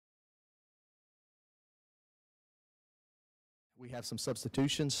We have some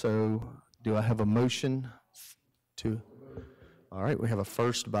substitutions, so do I have a motion to? All right, we have a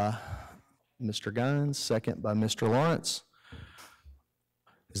first by Mr. Guines, second by Mr. Lawrence.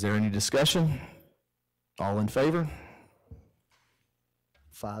 Is there any discussion? All in favor?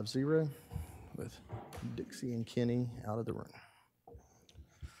 5-0 with Dixie and Kenny out of the room.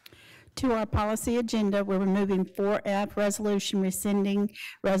 To our policy agenda, we're removing 4F, resolution rescinding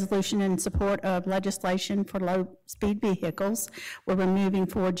resolution in support of legislation for low-speed vehicles. We're removing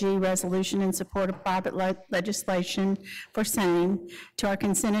 4G, resolution in support of private legislation for same. To our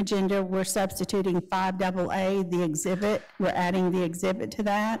consent agenda, we're substituting 5AA, the exhibit. We're adding the exhibit to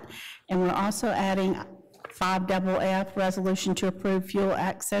that. And we're also adding 5FF, resolution to approve fuel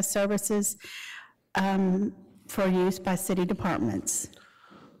access services for use by city departments.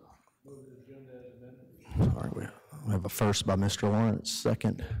 All right, we have a first by Mr. Lawrence,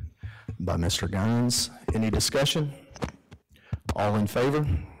 second by Mr. Guines. Any discussion? All in favor?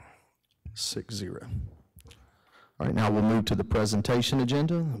 6-0. All right, now we'll move to the presentation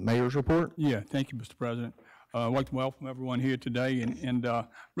agenda, Mayor's report. Yeah, thank you, Mr. President. I'd like to welcome everyone here today, and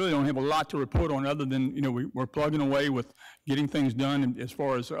really don't have a lot to report on other than, we're plugging away with getting things done as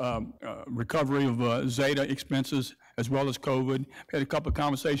far as recovery of Zeta expenses as well as COVID. Had a couple of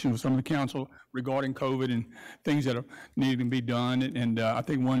conversations with some of the council regarding COVID and things that are needing to be done, and I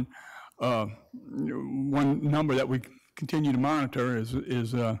think one number that we continue to monitor is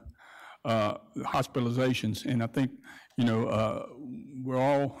hospitalizations, and I think, we're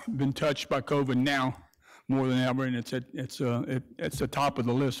all been touched by COVID now more than ever, and it's the top of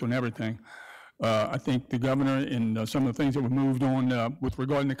the list on everything. I think the governor and some of the things that were moved on with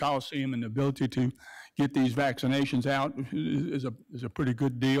regarding the Coliseum and the ability to get these vaccinations out is a pretty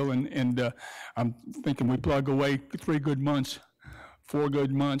good deal, and I'm thinking we plug away 4 good months.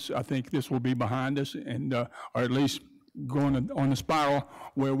 I think this will be behind us, and or at least going on the spiral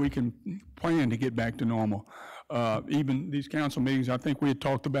where we can plan to get back to normal. Even these council meetings, I think we had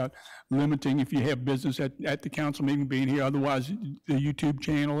talked about limiting if you have business at the council meeting being here. Otherwise, the YouTube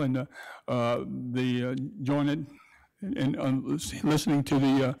channel and the joining and listening to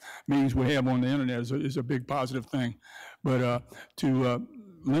the meetings we have on the internet is a big positive thing. But to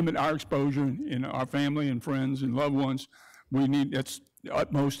limit our exposure in our family and friends and loved ones, we need, that's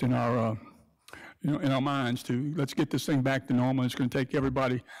utmost in our in our minds to let's get this thing back to normal. It's going to take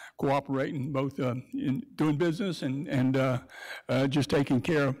everybody cooperating, both in doing business and just taking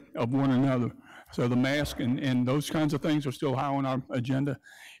care of one another. So the mask and those kinds of things are still high on our agenda,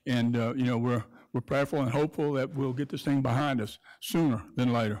 and we're prayerful and hopeful that we'll get this thing behind us sooner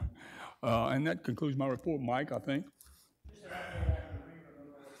than later. And that concludes my report, Mike, I think.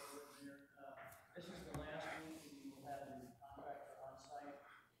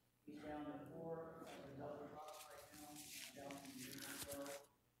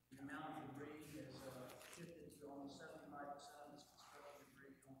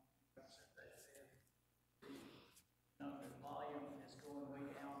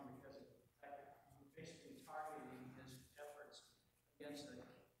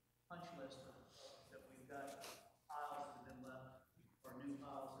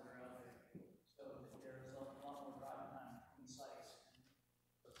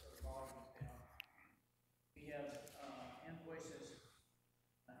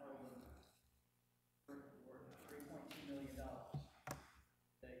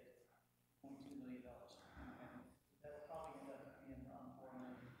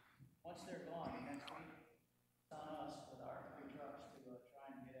 Once they're gone next week, it's on us with our 3 trucks to try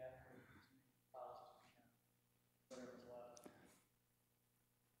and get after as many files as we can, whatever's left.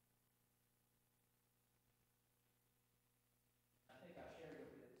 I think I shared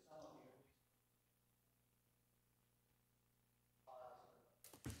with you some of you files.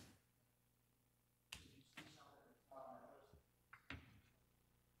 Did you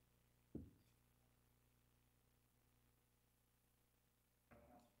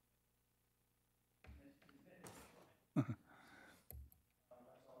see something that's on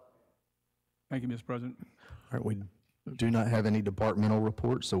that list? Thank you, Mr. President. All right, we do not have any departmental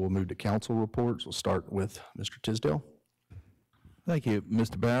reports, so we'll move to council reports. We'll start with Mr. Tisdale. Thank you,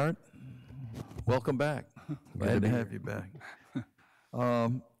 Mr. Barrett. Welcome back. Glad to have you back.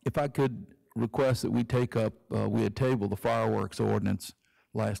 If I could request that we take up, we had tabled the fireworks ordinance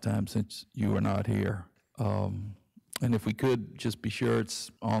last time since you were not here. And if we could just be sure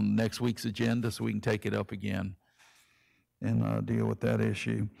it's on next week's agenda so we can take it up again and deal with that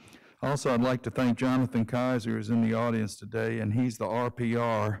issue. Also, I'd like to thank Jonathan Kaiser, who's in the audience today, and he's the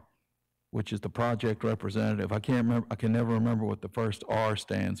RPR, which is the project representative. I can never remember what the first R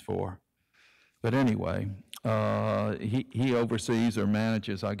stands for. But anyway, he oversees or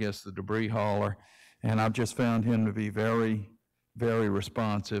manages, I guess, the debris hauler, and I've just found him to be very, very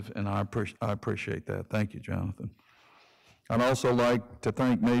responsive, and I appreciate that. Thank you, Jonathan. I'd also like to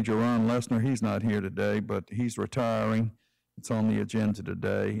thank Major Ron Lesnar. He's not here today, but he's retiring. It's on the agenda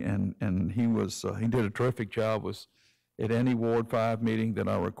today, and he did a terrific job. Was at any Ward 5 meeting that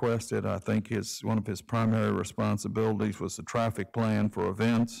I requested. I think one of his primary responsibilities was the traffic plan for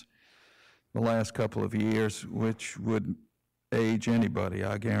events the last couple of years, which would age anybody,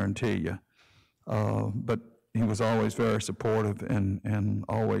 I guarantee you. But he was always very supportive and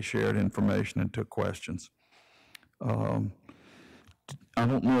always shared information and took questions. I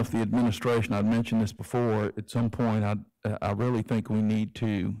don't know if the administration, I'd mentioned this before, at some point I really think we need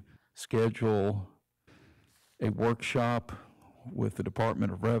to schedule a workshop with the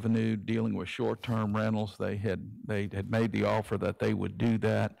Department of Revenue dealing with short-term rentals. They had made the offer that they would do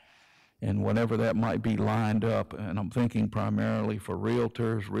that, and whenever that might be lined up, and I'm thinking primarily for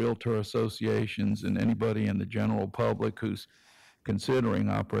realtors, realtor associations, and anybody in the general public who's considering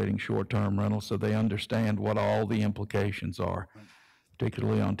operating short-term rentals, so they understand what all the implications are,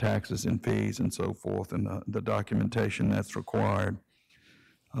 particularly on taxes and fees and so forth, and the documentation that's required.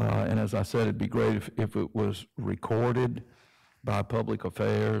 And as I said, it'd be great if it was recorded by Public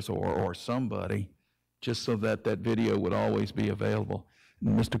Affairs or somebody, just so that that video would always be available.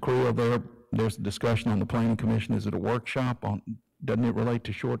 And Mr. Creel, there's a discussion on the Planning Commission. Is it a workshop on? Doesn't it relate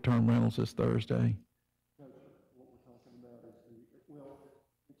to short-term rentals this Thursday? No, what we're talking about is it's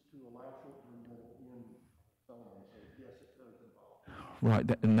to allow short-term rental in zoning. So yes, it does involve. Right,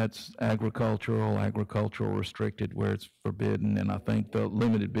 and that's agricultural restricted where it's forbidden, and I think the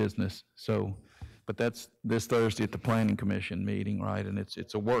limited business. So, but that's this Thursday at the Planning Commission meeting, right? And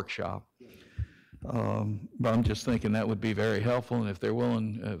it's a workshop. But I'm just thinking that would be very helpful, and if they're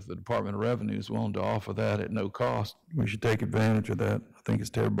willing, if the Department of Revenue is willing to offer that at no cost, we should take advantage of that. I think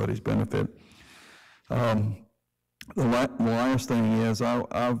it's to everybody's benefit. The last thing is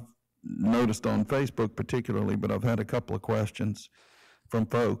I've noticed on Facebook particularly, but I've had a couple of questions from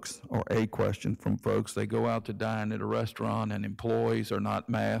folks, or a question from folks. They go out to dine at a restaurant and employees are not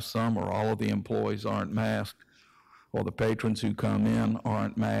masked. Some or all of the employees aren't masked, or the patrons who come in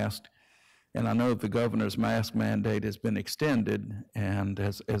aren't masked. And I know the governor's mask mandate has been extended, and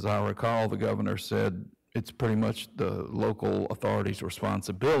as I recall, the governor said it's pretty much the local authority's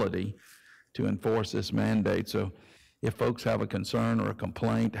responsibility to enforce this mandate. So if folks have a concern or a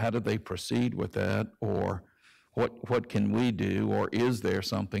complaint, how do they proceed with that? Or what can we do? Or is there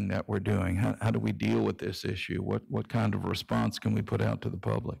something that we're doing? How do we deal with this issue? What kind of response can we put out to the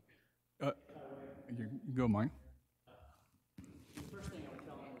public? You go, Mike. The first thing I would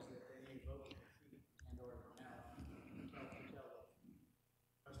tell them is that they need vote and or now to tell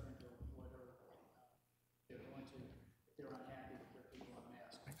the president or whatever they're going to, if they're unhappy with their people on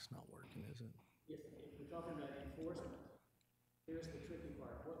masks. It's not working, is it? If we're talking about enforcement, here's the tricky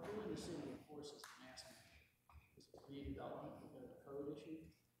part. Who in the city enforces the mask mandate? Is it redevelopment, the code issue,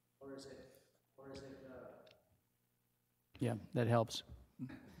 or is it? Yeah, that helps.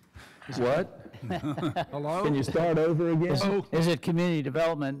 What? Hello? Can you start over again? Is it community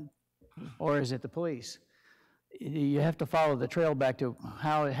development, or is it the police? You have to follow the trail back to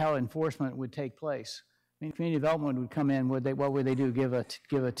how enforcement would take place. I mean, community development would come in. What would they do? Give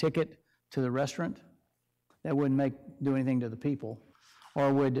a ticket to the restaurant? That wouldn't do anything to the people.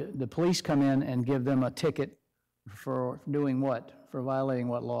 Or would the police come in and give them a ticket for doing what? For violating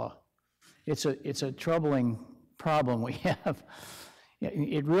what law? It's a troubling problem we have.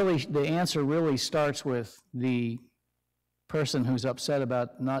 The answer really starts with the person who's upset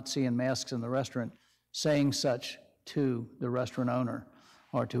about not seeing masks in the restaurant saying such to the restaurant owner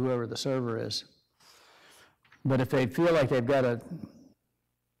or to whoever the server is. But if they feel like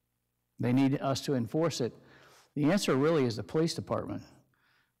they need us to enforce it, the answer really is the police department.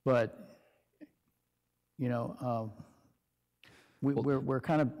 But, you know, we're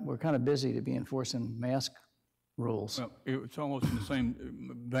kind of busy to be enforcing mask rules. Well, it's almost in the same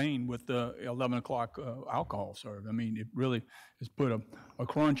vein with the 11 o'clock alcohol serve. I mean, it really has put a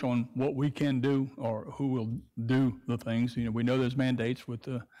crunch on what we can do or who will do the things. You know, we know there's mandates with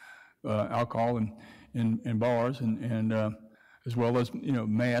alcohol in bars and as well as, you know,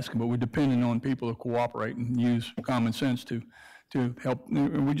 masks, but we're depending on people to cooperate and use common sense to help.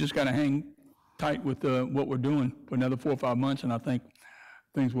 We just got to hang tight with what we're doing for another 4 or 5 months, and I think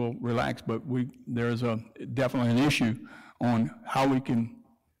things will relax, but there's definitely an issue on how we can,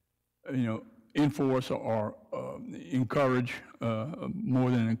 you know, enforce or encourage,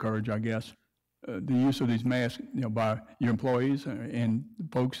 more than encourage, I guess, the use of these masks, by your employees and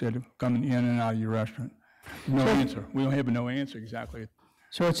folks that are coming in and out of your restaurant? No answer. We don't have a no answer exactly.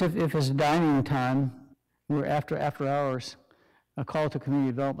 So it's if it's dining time, we're after hours, a call to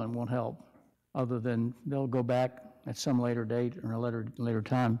community development won't help, other than they'll go back at some later date or a later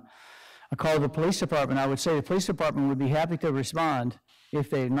time. A call to the police department, I would say the police department would be happy to respond if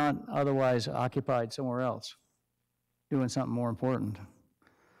they're not otherwise occupied somewhere else, doing something more important.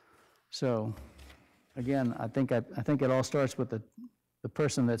 So, again, I think it all starts with the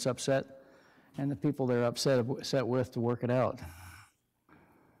person that's upset and the people they're upset with to work it out.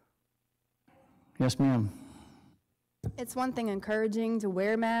 Yes, ma'am. It's one thing encouraging to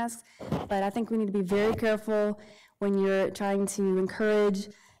wear masks, but I think we need to be very careful when you're trying to encourage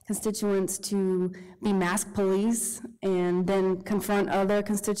constituents to be mask police and then confront other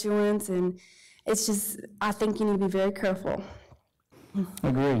constituents, and it's just, I think you need to be very careful.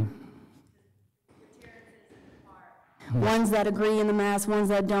 Agree. Ones that agree in the mask, ones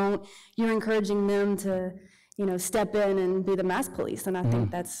that don't, you're encouraging them to, step in and be the mask police, and I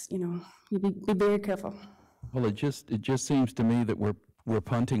think that's, you be very careful. Well, it just seems to me that we're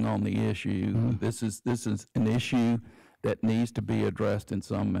punting on the issue. This is an issue that needs to be addressed in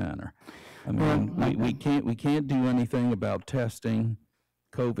some manner. I mean, we can't do anything about testing,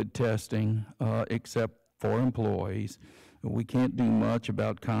 COVID testing, except for employees. We can't do much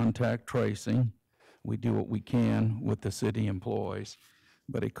about contact tracing. We do what we can with the city employees,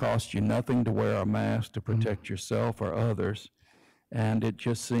 but it costs you nothing to wear a mask to protect yourself or others. And it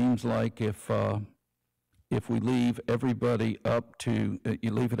just seems like if we leave everybody you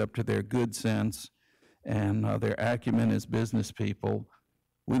leave it up to their good sense and their acumen as business people,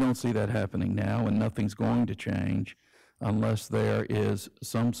 we don't see that happening now, and nothing's going to change unless there is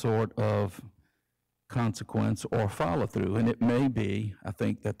some sort of consequence or follow-through. And it may be, I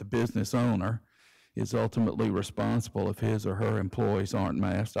think, that the business owner is ultimately responsible if his or her employees aren't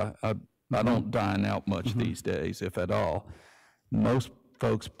masked. I don't dine out much these days, if at all. Most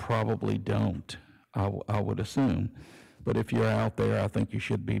folks probably don't, I would assume. But if you're out there, I think you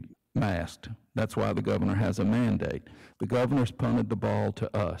should be masked. That's why the governor has a mandate. The governor's punted the ball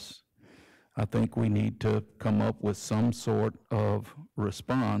to us. I think we need to come up with some sort of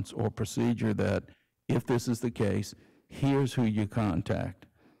response or procedure that, if this is the case, here's who you contact.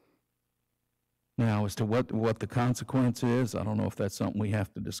 Now, as to what the consequence is, I don't know if that's something we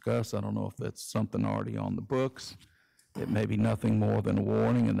have to discuss. I don't know if that's something already on the books. It may be nothing more than a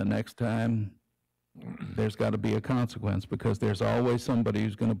warning, and the next time there's got to be a consequence, because there's always somebody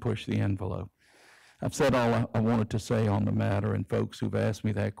who's going to push the envelope. I've said all I wanted to say on the matter, and folks who've asked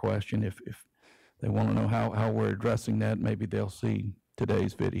me that question, if they want to know how we're addressing that, maybe they'll see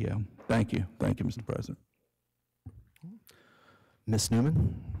today's video. Thank you. Thank you, Mr. President. Ms.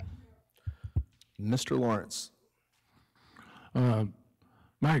 Newman? Mr. Lawrence?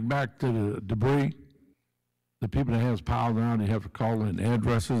 Mike, back to the debris. The people that has piled around, you have to call in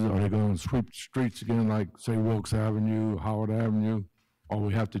addresses. Are they going to sweep the streets again, like, say, Wilkes Avenue, Howard Avenue? Or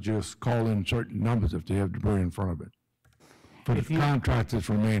we have to just call in certain numbers if they have debris in front of it? For the contract that's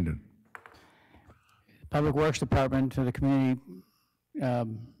remaining. Public Works Department, to the community,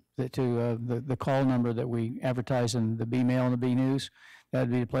 the call number that we advertise in the B Mail and the B News,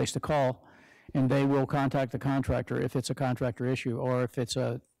 that'd be the place to call, and they will contact the contractor if it's a contractor issue, or if it's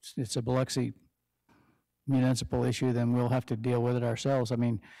a Biloxi municipal issue, then we'll have to deal with it ourselves. I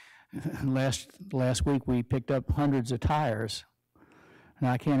mean, last week we picked up hundreds of tires, and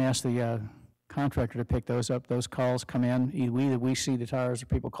I can't ask the contractor to pick those up. Those calls come in, either we see the tires or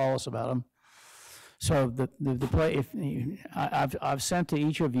people call us about them. So I've sent to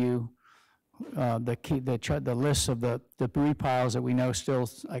each of you the lists of the debris piles that we know still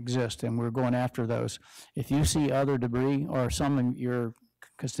exist, and we're going after those. If you see other debris, or some of your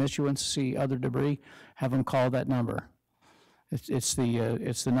constituents see other debris, have them call that number. It's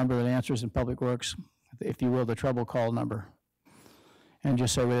the number that answers in Public Works, if you will, the trouble call number. And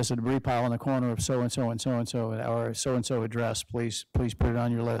just say, well, there's a debris pile in the corner of so-and-so and so-and-so, or so-and-so address, please put it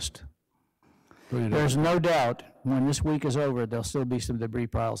on your list. There's no doubt when this week is over, there'll still be some debris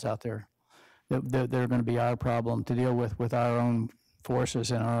piles out there. They're going to be our problem to deal with our own forces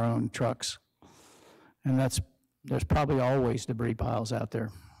and our own trucks. And there's probably always debris piles out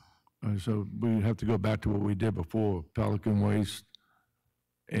there. So we have to go back to what we did before, Pelican Waste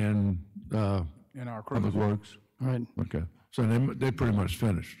and In our Public Works. Right. Okay. So they pretty much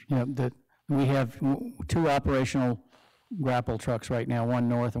finished. Yeah, we have 2 operational grapple trucks right now, one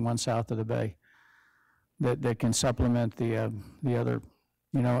north and one south of the bay, that can supplement the other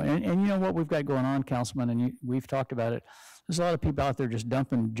You know, and you know what we've got going on, Councilman, and we've talked about it. There's a lot of people out there just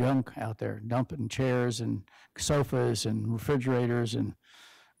dumping junk out there, dumping chairs and sofas and refrigerators and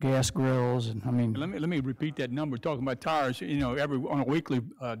gas grills, and I mean. Let me repeat that number. Talking about tires, you know, on a weekly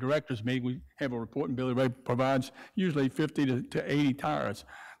directors meeting, we have a report, and Billy Ray provides usually 50 to 80 tires.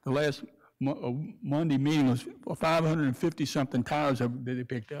 The last Monday meeting was 550 something tires that they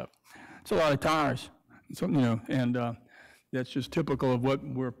picked up. It's a lot of tires, so, you know, and that's just typical of what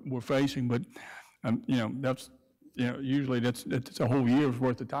we're facing. But you know, that's, you know, usually that's a whole year's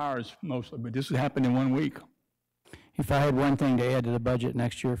worth of tires mostly. But this has happened in 1 week. If I had one thing to add to the budget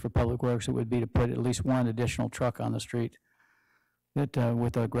next year for Public Works, it would be to put at least one additional truck on the street that,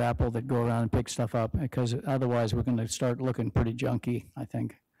 with a grapple that go around and pick stuff up, because otherwise we're gonna start looking pretty junky, I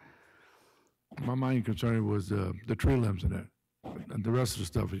think. My main concern was the tree limbs in it. And the rest of the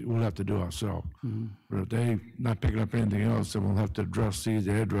stuff, we'll have to do ourselves. But if they not picking up anything else, then we'll have to address these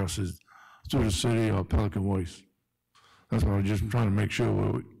addresses through the city or Pelican Waste. That's why I'm just trying to make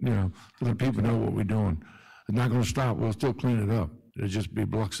sure, you know, so that people know what we're doing. It's not gonna stop, we'll still clean it up. It'll just be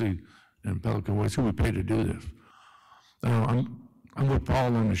Biloxi and Pelican Waste who we pay to do this. I'm with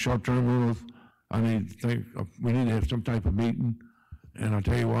Paul on the short-term rentals. I need to think, we need to have some type of meeting, and I'll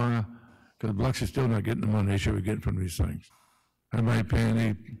tell you why, because Biloxi's still not getting the money they should be getting from these things. Everybody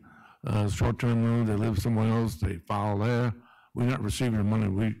paying short-term rentals, they live somewhere else, they file there. We're not receiving the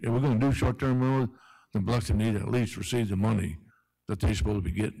money. If we're gonna do short-term rentals, then Biloxi need to at least receive the money that they're supposed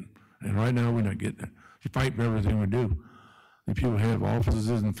to be getting. And right now, we're not getting it. You fight for everything we do. If people have offices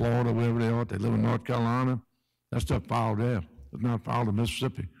in Florida, wherever they are, they live in North Carolina, that stuff filed there. It's not filed in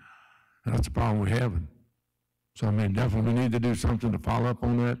Mississippi. And that's the problem we're having. So, I mean, definitely we need to do something to follow up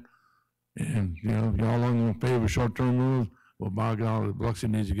on that. And, you know, if y'all are in favor of short-term rentals, well, by God, Biloxi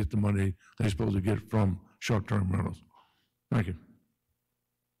needs to get the money they're supposed to get from short-term rentals. Thank you.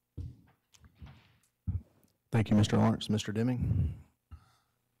 Thank you, Mr. Lawrence. Mr. Deming?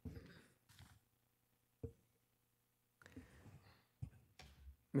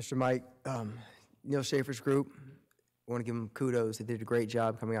 Mr. Mike, Neil Schaefer's group, I want to give them kudos. They did a great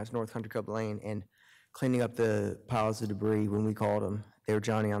job coming out to North Country Club Lane and cleaning up the piles of debris when we called them. They were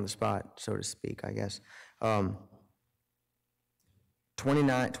Johnny on the spot, so to speak, I guess.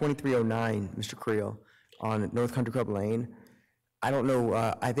 2309, Mr. Creel, on North Country Club Lane. I don't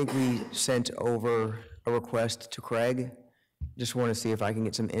know, I think we sent over a request to Craig. Just want to see if I can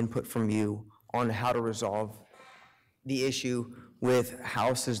get some input from you on how to resolve the issue with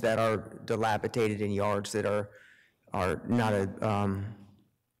houses that are dilapidated in yards that are not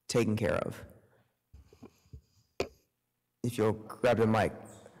taken care of. If you'll grab the mic.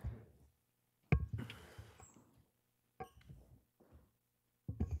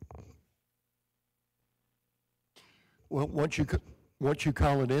 Well, once you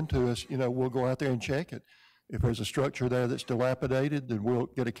call it into us, you know, we'll go out there and check it. If there's a structure there that's dilapidated, then we'll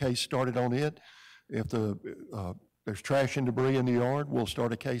get a case started on it. If there's trash and debris in the yard, we'll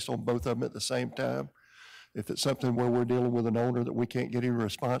start a case on both of them at the same time. If it's something where we're dealing with an owner that we can't get any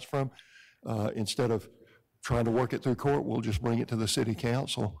response from, instead of trying to work it through court, we'll just bring it to the city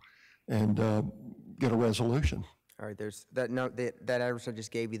council and get a resolution. All right, there's that note, that address I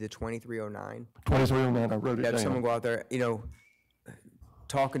just gave you, the 2309. 2309, I wrote it Have down. someone go out there, you know,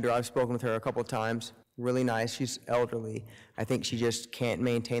 talking to her, I've spoken with her a couple of times, really nice, she's elderly. I think she just can't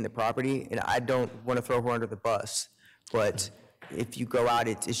maintain the property, and I don't want to throw her under the bus, but if you go out,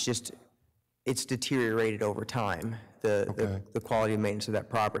 it's deteriorated over time, the quality of maintenance of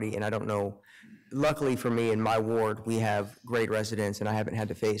that property, and I don't know. Luckily for me, in my ward, we have great residents, and I haven't had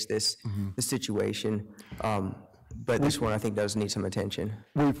to face this situation. But this one, I think, does need some attention.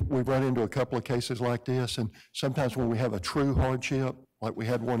 We've run into a couple of cases like this, and sometimes when we have a true hardship, like we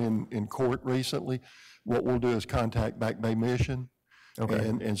had one in court recently, what we'll do is contact Back Bay Mission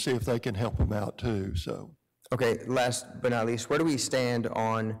and see if they can help them out too. So. Okay, last but not least, where do we stand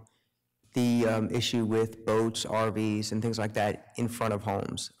on the issue with boats, RVs, and things like that in front of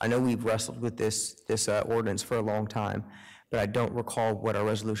homes? I know we've wrestled with this ordinance for a long time, but I don't recall what our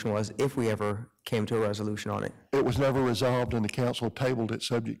resolution was, if we ever came to a resolution on it. It was never resolved, and the council tabled it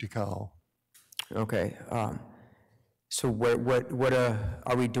subject to call. Okay. So what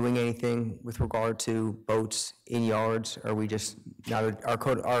are we doing anything with regard to boats in yards? Are we just not, our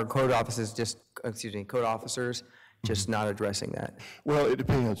code officers just not addressing that? Well, it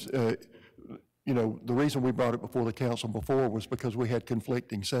depends. You know, the reason we brought it before the council before was because we had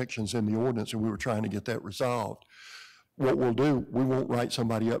conflicting sections in the ordinance, and we were trying to get that resolved. What we'll do, we won't write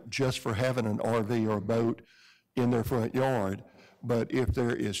somebody up just for having an RV or a boat in their front yard. But if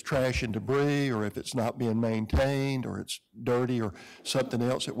there is trash and debris, or if it's not being maintained, or it's dirty, or something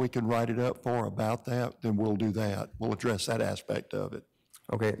else that we can write it up for about that, then we'll do that. We'll address that aspect of it.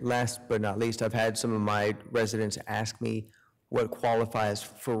 Okay, last but not least, I've had some of my residents ask me what qualifies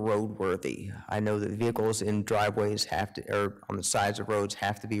for roadworthy. I know that vehicles in driveways have to, or on the sides of roads,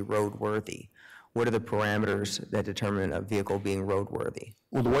 have to be roadworthy. What are the parameters that determine a vehicle being roadworthy?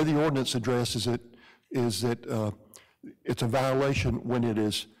 Well, the way the ordinance addresses it is that it's a violation when it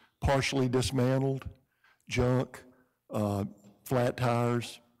is partially dismantled, junk, flat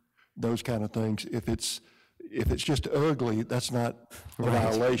tires, those kind of things. If it's just ugly, that's not a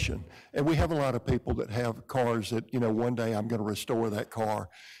violation. And we have a lot of people that have cars that, one day I'm going to restore that car.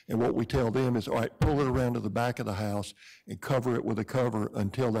 And what we tell them is, all right, pull it around to the back of the house and cover it with a cover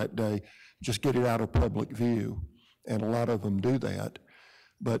until that day. Just get it out of public view. And a lot of them do that.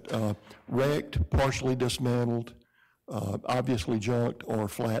 But wrecked, partially dismantled, obviously junked, or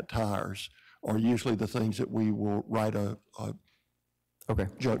flat tires are usually the things that we will write a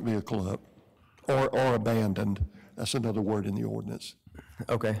junk vehicle up. Or abandoned. That's another word in the ordinance.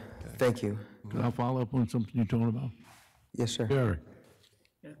 Okay, thank you. Can I follow up on something you're talking about? Yes, sir. Gary,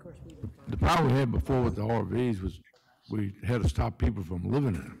 the problem we had before with the RVs was we had to stop people from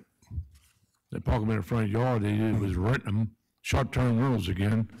living in them. They park them in the front yard, they did was renting them, short-term rentals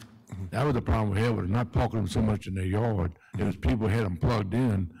again. That was the problem we had, was not parking them so much in their yard. It was people had them plugged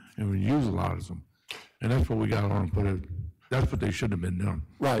in and we utilize them. And that's what we got on for the, that's what they should have been done.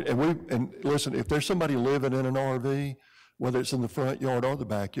 Right, and listen, if there's somebody living in an RV, whether it's in the front yard or the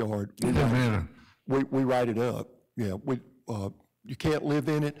backyard, we write it up. Yeah, you can't live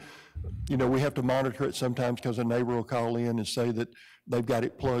in it. We have to monitor it sometimes because a neighbor will call in and say that they've got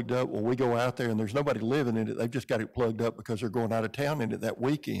it plugged up. Well, we go out there and there's nobody living in it. They've just got it plugged up because they're going out of town in it that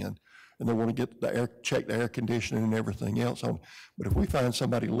weekend, and they want to get check the air conditioning and everything else on. But if we find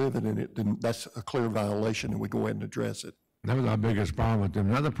somebody living in it, then that's a clear violation, and we go ahead and address it. That was our biggest problem with them.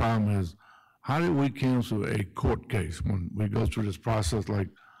 Another problem is, how do we cancel a court case when we go through this process like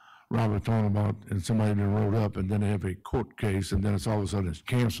Robert talking about, and somebody been rolled up, and then they have a court case, and then it's all of a sudden it's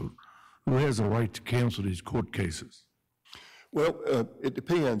canceled? Who has the right to cancel these court cases? Well, it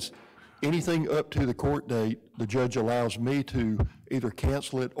depends. Anything up to the court date, the judge allows me to either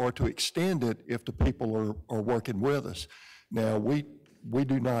cancel it or to extend it if the people are working with us. Now, we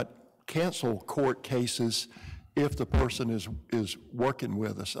do not cancel court cases if the person is working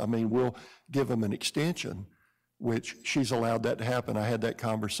with us. I mean, we'll give them an extension, which she's allowed that to happen. I had that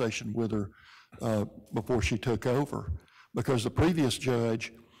conversation with her before she took over, because the previous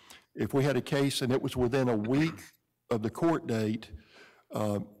judge, if we had a case and it was within a week of the court date,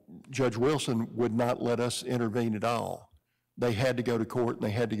 Judge Wilson would not let us intervene at all. They had to go to court and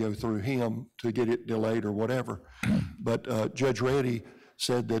they had to go through him to get it delayed or whatever. But Judge Reddy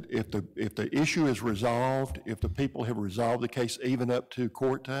said that if the issue is resolved, if the people have resolved the case even up to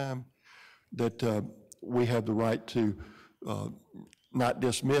court time, that we have the right to not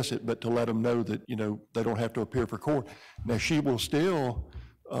dismiss it, but to let them know that, they don't have to appear for court. Now, she will still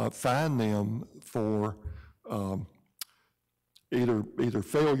fine them for either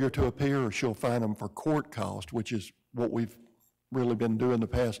failure to appear, or she'll fine them for court cost, which is what we've really been doing the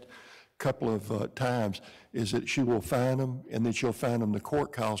past couple of times, is that she will fine them, and then she'll fine them the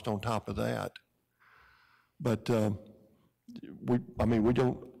court cost on top of that. But we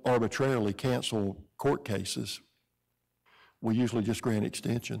don't arbitrarily cancel court cases. We usually just grant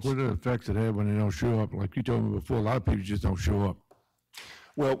extensions. What are the effects it have when they don't show up? Like you told me before, a lot of people just don't show up.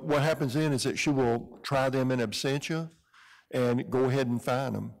 Well, what happens then is that she will try them in absentia and go ahead and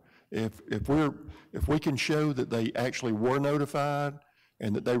fine them. If we can show that they actually were notified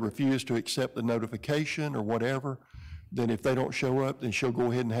and that they refused to accept the notification or whatever, then if they don't show up, then she'll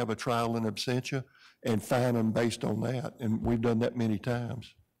go ahead and have a trial in absentia and fine them based on that. And we've done that many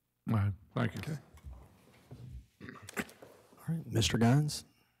times. All right, thank you. Okay. All right, Mr. Guines?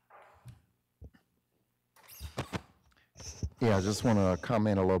 Yeah, I just want to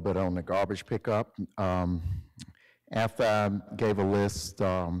comment a little bit on the garbage pickup. After I gave a list,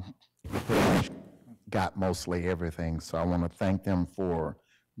 pretty much got mostly everything, so I want to thank them for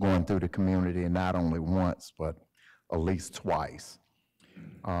going through the community, and not only once, but at least twice.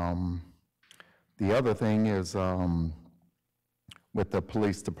 The other thing is with the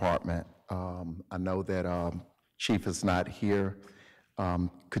police department, I know that Chief is not here.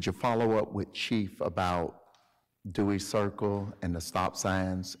 Could you follow up with Chief about Dewey Circle and the stop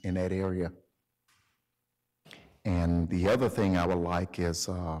signs in that area? And the other thing I would like is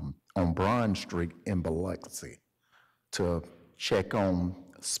on Broad Street in Biloxi to check on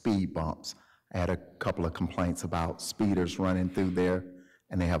speed bumps. I had a couple of complaints about speeders running through there,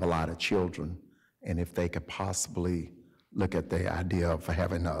 and they have a lot of children. And if they could possibly look at the idea of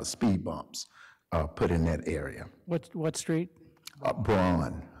having speed bumps put in that area. What street?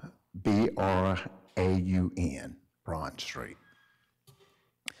 Braun, B-R-A-U-N, Braun Street.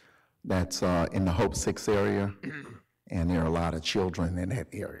 That's in the Hope 6 area, and there are a lot of children in that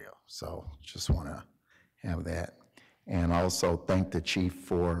area. So just want to have that. And also thank the chief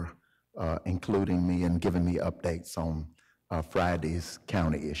for including me and giving me updates on Friday's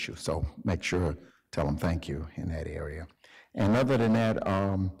county issue. So make sure, tell them thank you in that area. And other than that,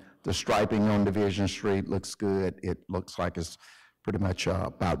 the striping on Division Street looks good. It looks like it's pretty much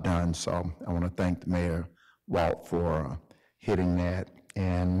about done. So I want to thank the Mayor, Walt, for hitting that,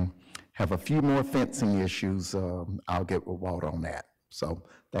 and have a few more fencing issues. I'll get with Walt on that. So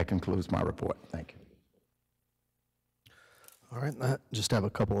that concludes my report. Thank you. All right, I just have a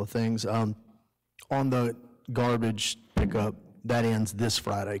couple of things. On the garbage pickup, that ends this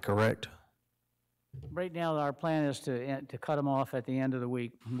Friday, correct? Right now, our plan is to cut them off at the end of the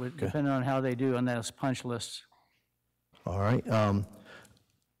week, depending on how they do on those punch lists. All right.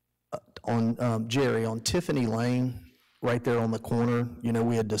 On Jerry, on Tiffany Lane, right there on the corner, you know,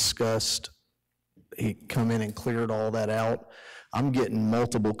 we had discussed, he come in and cleared all that out. I'm getting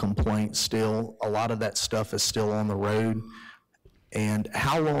multiple complaints still. A lot of that stuff is still on the road. And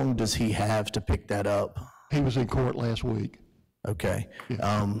how long does he have to pick that up? He was in court last week. Okay.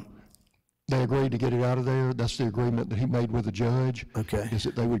 They agreed to get it out of there. That's the agreement that he made with the judge. Okay. Is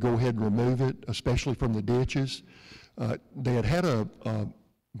that they would go ahead and remove it, especially from the ditches. They had a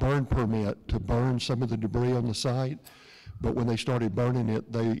burn permit to burn some of the debris on the site, but when they started burning it,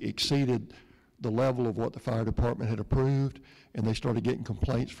 they exceeded the level of what the fire department had approved, and they started getting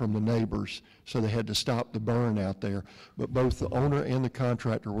complaints from the neighbors, so they had to stop the burn out there. But both the owner and the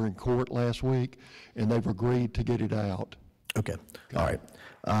contractor were in court last week, and they've agreed to get it out. Okay, all right.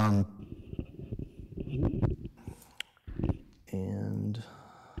 And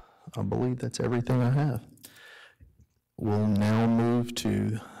I believe that's everything I have. We'll now move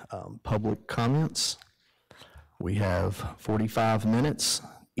to public comments. We have 45 minutes.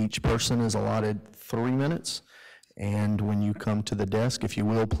 Each person is allotted 3 minutes. And when you come to the desk, if you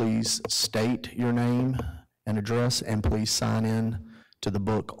will, please state your name and address, and please sign in to the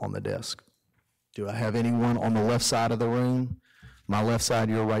book on the desk. Do I have anyone on the left side of the room, my left side,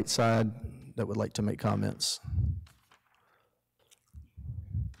 your right side, that would like to make comments?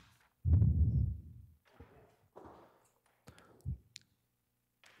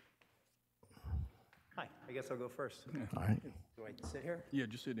 Hi, I guess I'll go first. All right. Do I sit here? Yeah,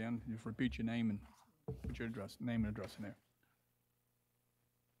 just sit down, just repeat your name and put your address, name and address in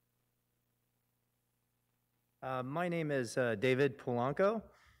there. My name is David Polanco,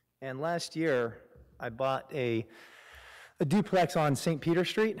 and last year I bought a duplex on St. Peter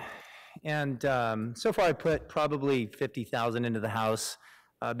Street, and so far I put probably $50,000 into the house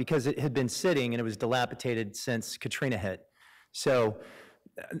because it had been sitting and it was dilapidated since Katrina hit. So,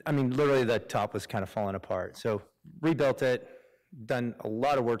 I mean, literally the top was kind of falling apart. So rebuilt it, done a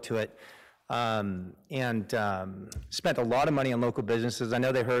lot of work to it, and spent a lot of money on local businesses. I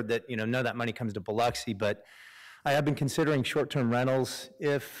know they heard that, none of that money comes to Biloxi, but I have been considering short-term rentals.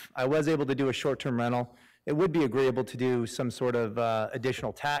 If I was able to do a short-term rental, it would be agreeable to do some sort of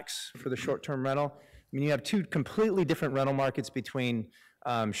additional tax for the short-term rental. I mean, you have two completely different rental markets between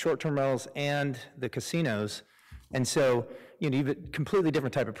short-term rentals and the casinos. And so, you have a completely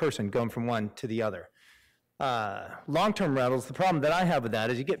different type of person going from one to the other. Long-term rentals, the problem that I have with that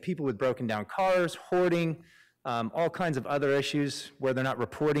is you get people with broken down cars, hoarding, all kinds of other issues where they're not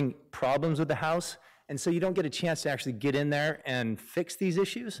reporting problems with the house. And so you don't get a chance to actually get in there and fix these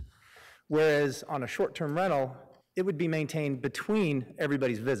issues. Whereas on a short-term rental, it would be maintained between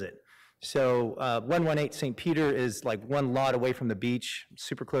everybody's visit. So 118 St. Peter is like one lot away from the beach,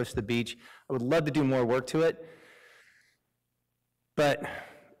 super close to the beach. I would love to do more work to it, but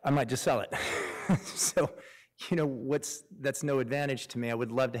I might just sell it. So, that's no advantage to me. I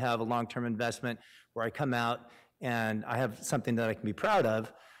would love to have a long-term investment where I come out and I have something that I can be proud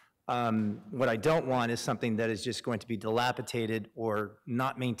of. What I don't want is something that is just going to be dilapidated or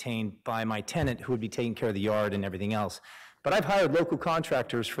not maintained by my tenant who would be taking care of the yard and everything else. But I've hired local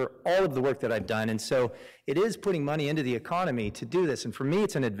contractors for all of the work that I've done, and so it is putting money into the economy to do this. And for me,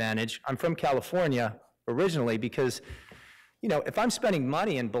 it's an advantage. I'm from California originally because, if I'm spending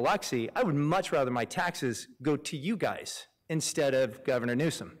money in Biloxi, I would much rather my taxes go to you guys instead of Governor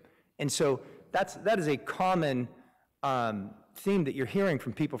Newsom. And so that is a common theme that you're hearing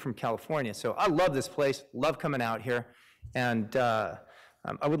from people from California. So I love this place, love coming out here, and I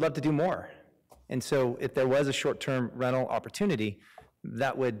would love to do more. And so if there was a short-term rental opportunity,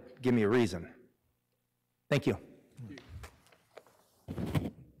 that would give me a reason. Thank you.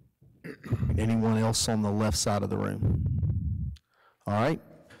 Anyone else on the left side of the room? All right.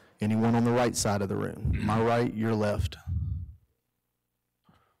 Anyone on the right side of the room? My right, your left.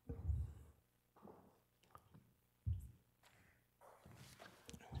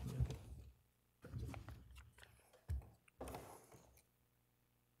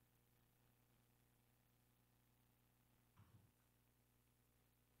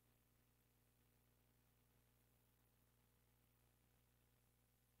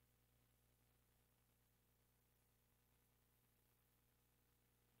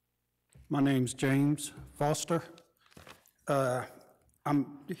 My name's James Foster. I'm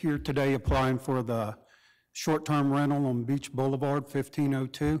here today applying for the short-term rental on Beach Boulevard,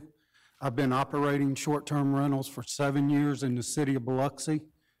 1502. I've been operating short-term rentals for 7 years in the city of Biloxi,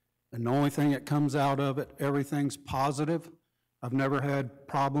 and the only thing that comes out of it, everything's positive. I've never had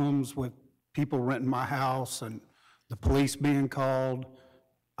problems with people renting my house and the police being called.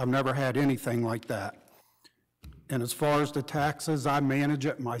 I've never had anything like that. And as far as the taxes, I manage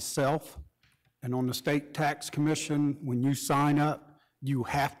it myself. And on the State Tax Commission, when you sign up, you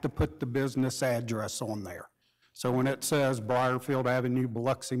have to put the business address on there. So when it says Briarfield Avenue,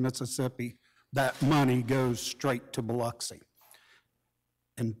 Biloxi, Mississippi, that money goes straight to Biloxi.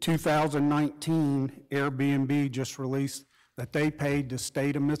 In 2019, Airbnb just released that they paid the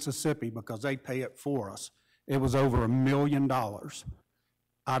state of Mississippi, because they pay it for us, it was over $1 million.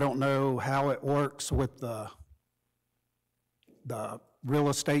 I don't know how it works with the real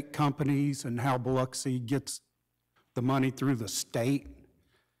estate companies and how Biloxi gets the money through the state,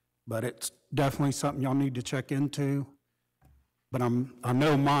 but it's definitely something y'all need to check into. But I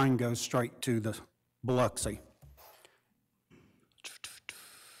know mine goes straight to the Biloxi.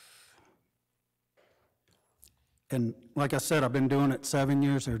 And like I said, I've been doing it 7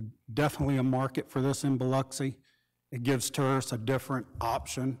 years. There's definitely a market for this in Biloxi. It gives tourists a different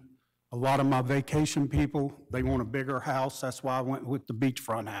option. A lot of my vacation people, they want a bigger house. That's why I went with the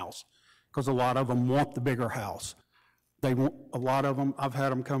beachfront house, because a lot of them want the bigger house. They want, a lot of them, I've had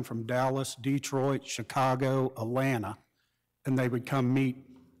them come from Dallas, Detroit, Chicago, Atlanta, and they would come meet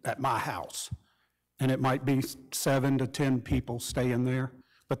at my house. And it might be 7 to 10 people staying there,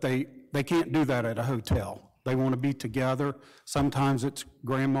 but they can't do that at a hotel. They want to be together. Sometimes it's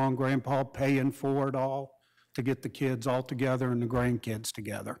grandma and grandpa paying for it all to get the kids all together and the grandkids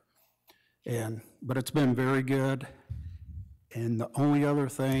together. But it's been very good. And the only other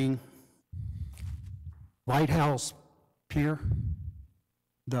thing, Lighthouse Pier,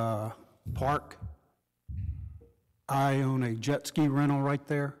 the park, I own a jet ski rental right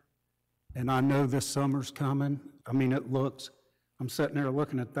there, and I know this summer's coming. I mean, I'm sitting there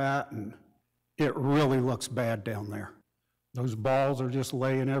looking at that, and it really looks bad down there. Those balls are just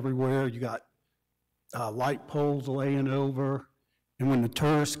laying everywhere. You got light poles laying over, and when the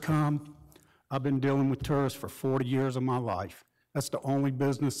tourists come, I've been dealing with tourists for 40 years of my life. That's the only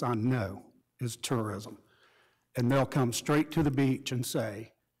business I know is tourism. And they'll come straight to the beach and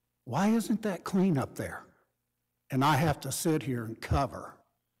say, why isn't that clean up there? And I have to sit here and cover,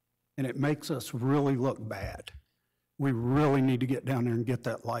 and it makes us really look bad. We really need to get down there and get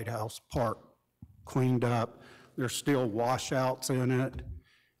that Lighthouse Park cleaned up. There's still washouts in it.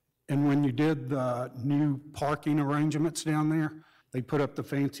 And when you did the new parking arrangements down there, they put up the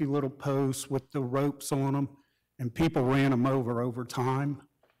fancy little posts with the ropes on them, and people ran them over time.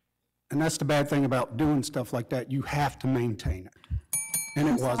 And that's the bad thing about doing stuff like that. You have to maintain it. And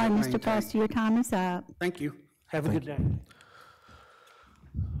it wasn't maintained. Mr. Foster, your time is up. Thank you. Have a good day.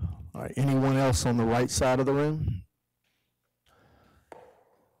 All right, anyone else on the right side of the room?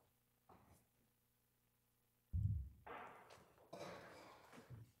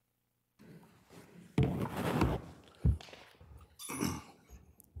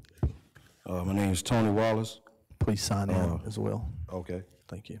 My name is Tony Wallace. Please sign in as well. Okay.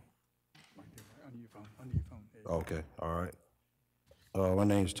 Thank you. Under your phone. Okay, all right. My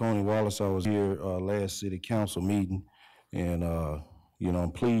name is Tony Wallace. I was here last city council meeting, and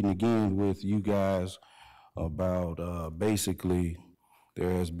I'm pleading again with you guys about basically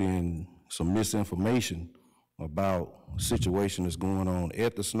there has been some misinformation about a situation that's going on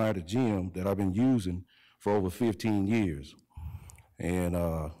at the Snyder Gym that I've been using for over 15 years. And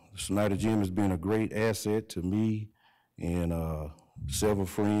Snyder Gym has been a great asset to me, and several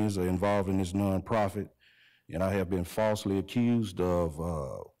friends are involved in this nonprofit, and I have been falsely accused of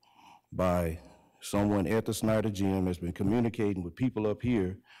by someone at the Snyder Gym that's been communicating with people up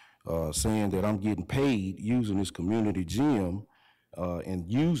here saying that I'm getting paid using this community gym and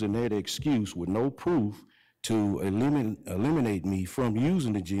using that excuse with no proof to eliminate me from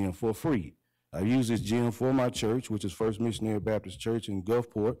using the gym for free. I use this gym for my church, which is First Missionary Baptist Church in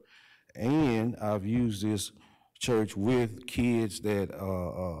Gulfport, and I've used this church with kids that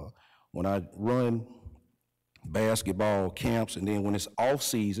when I run basketball camps, and then when it's off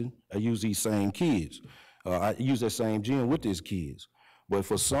season, I use these same kids. I use that same gym with these kids. But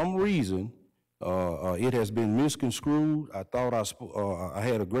for some reason, it has been misconstrued. I thought I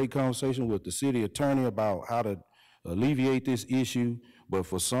had a great conversation with the city attorney about how to alleviate this issue, but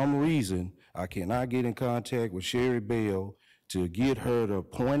for some reason, I cannot get in contact with Sherry Bell to get her to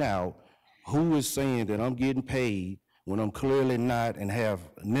point out who is saying that I'm getting paid when I'm clearly not and have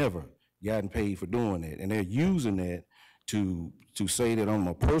never gotten paid for doing that. And they're using that to say that I'm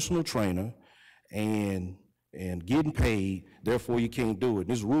a personal trainer and getting paid, therefore you can't do it.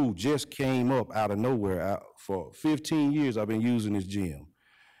 This rule just came up out of nowhere. For 15 years I've been using this gym,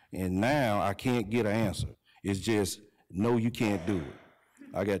 and now I can't get an answer. It's just, no, you can't do it.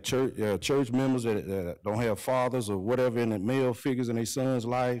 I got church members that don't have fathers or whatever in the male figures in their son's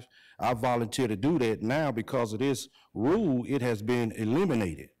life. I volunteer to do that. Now, because of this rule, it has been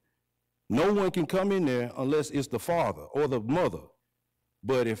eliminated. No one can come in there unless it's the father or the mother.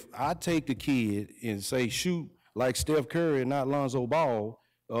 But if I take the kid and say, shoot like Steph Curry and not Lonzo Ball,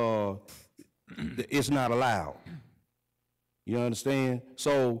 it's not allowed. You understand?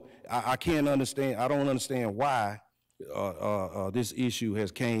 So I can't understand, I don't understand why this issue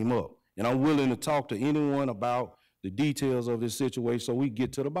has came up. And I'm willing to talk to anyone about the details of this situation so we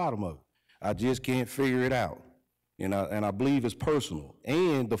get to the bottom of it. I just can't figure it out. And I believe it's personal.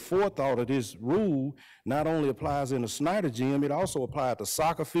 And the forethought of this rule not only applies in the Snyder gym, it also applies to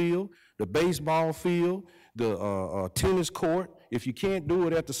soccer field, the baseball field, the tennis court. If you can't do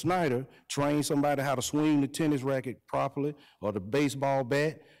it at the Snyder, train somebody how to swing the tennis racket properly or the baseball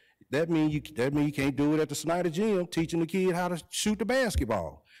bat. That means you can't do it at the Snyder gym, teaching the kid how to shoot the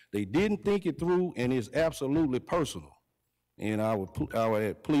basketball. They didn't think it through, and it's absolutely personal. And I would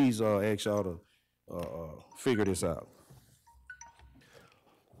please ask y'all to figure this out.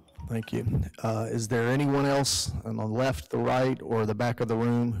 Thank you. Is there anyone else on the left, the right, or the back of the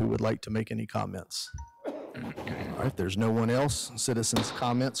room who would like to make any comments? All right, if there's no one else, citizens'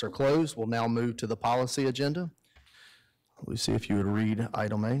 comments are closed. We'll now move to the policy agenda. Lucy, if you would read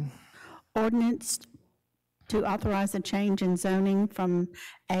item A. Ordinance to authorize a change in zoning from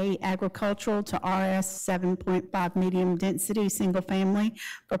A agricultural to RS 7.5 medium density single family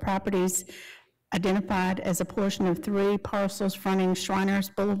for properties identified as a portion of 3 parcels fronting Shriners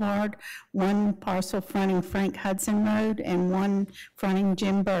Boulevard, 1 parcel fronting Frank Hudson Road, and 1 fronting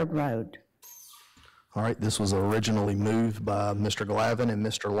Jim Bird Road. All right, this was originally moved by Mr. Glavin and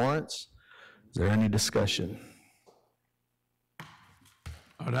Mr. Lawrence. Is there any discussion?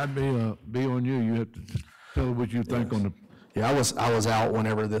 That'd be on you. You have to tell what you think on the. Yeah, I was out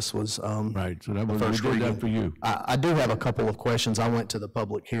whenever this was right. So that was first we did reading. that for you. I do have a couple of questions. I went to the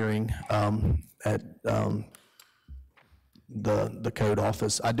public hearing at the code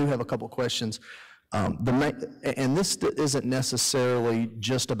office. I do have a couple of questions. And this isn't necessarily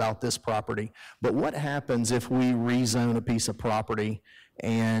just about this property, but what happens if we rezone a piece of property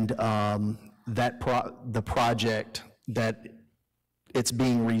and the project that it's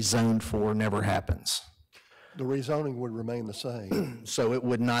being rezoned for never happens? The rezoning would remain the same. So it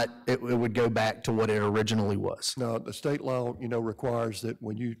would not, it would go back to what it originally was? No, the state law, requires that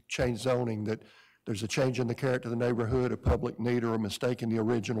when you change zoning, that there's a change in the character of the neighborhood, a public need, or a mistake in the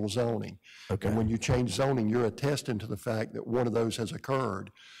original zoning. Okay. And when you change zoning, you're attesting to the fact that one of those has occurred.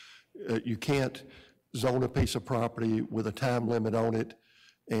 You can't zone a piece of property with a time limit on it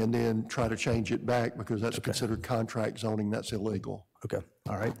and then try to change it back because that's considered contract zoning. That's illegal. Okay,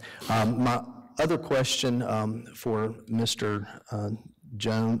 all right. My other question for Mr.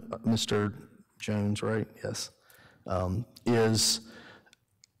 Jones, right? Yes, is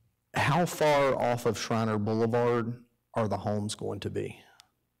how far off of Shriner Boulevard are the homes going to be?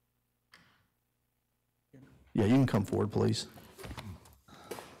 Yeah, you can come forward, please.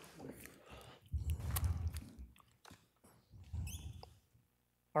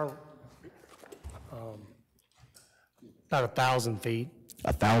 About 1,000 feet.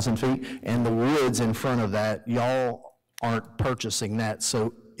 1,000 feet? And the woods in front of that, y'all aren't purchasing that,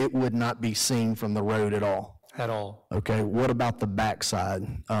 so it would not be seen from the road at all? At all. Okay, what about the backside?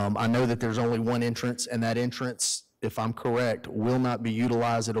 I know that there's only one entrance, and that entrance, if I'm correct, will not be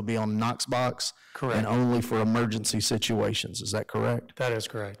utilized. It'll be on Knox box. Correct. And only for emergency situations. Is that correct? That is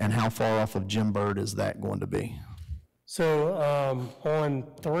correct. And how far off of Jim Bird is that going to be? So on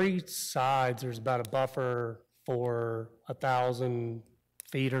 3 sides, there's about a buffer for 1,000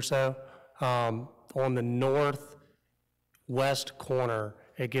 feet or so. On the northwest corner,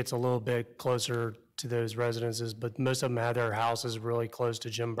 it gets a little bit closer to those residences, but most of them have their houses really close to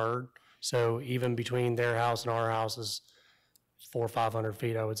Jim Bird. So even between their house and our house is 400 or 500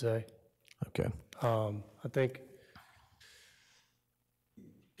 feet, I would say. Okay. I think,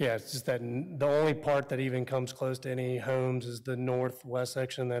 yeah, it's just that the only part that even comes close to any homes is the northwest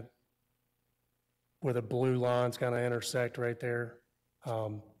section where the blue lines kind of intersect right there.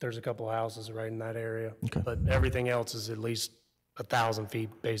 There's a couple of houses right in that area. Okay. But everything else is at least 1,000 feet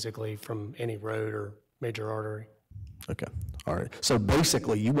basically from any road or major artery. Okay, all right. So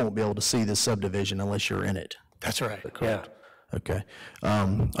basically, you won't be able to see this subdivision unless you're in it. That's right. Correct. Okay.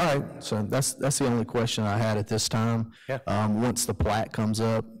 All right, so that's the only question I had at this time. Yeah. Once the plat comes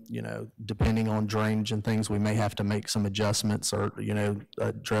up, depending on drainage and things, we may have to make some adjustments or,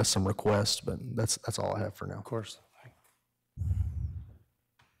 address some requests, but that's all I have for now. Of course.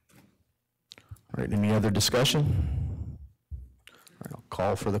 All right, any other discussion? All right, I'll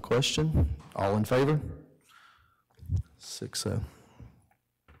call for the question. All in favor? 6-0.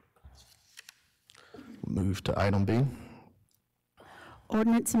 Move to item B.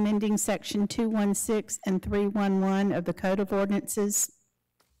 Ordinance amending section 216 and 311 of the Code of Ordinances.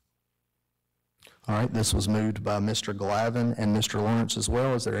 All right, this was moved by Mr. Glavin and Mr. Lawrence as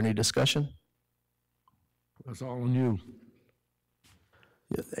well. Is there any discussion? That's all on you.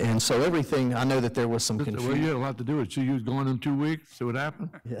 Yeah, and so everything, I know that there was some Well, you confusion. had a lot to do with it. So you was going in 2 weeks, see what happened?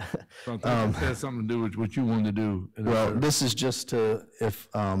 Yeah. So I think it has something to do with what you wanted to do. Well, this is just to,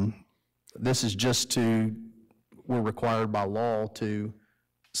 we're required by law to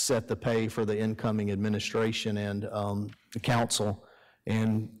set the pay for the incoming administration and the council.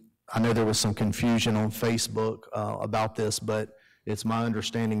 And I know there was some confusion on Facebook about this, but it's my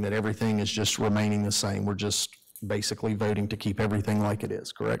understanding that everything is just remaining the same. We're just basically voting to keep everything like it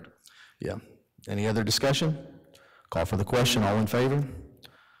is, correct? Yeah. Any other discussion? Call for the question. All in favor?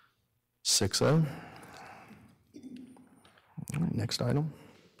 6-0. All right, next item.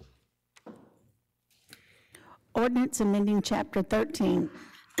 Ordinance amending Chapter 13,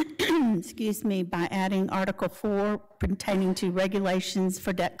 excuse me, by adding Article 4 pertaining to regulations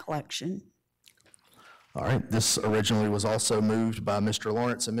for debt collection. All right, this originally was also moved by Mr.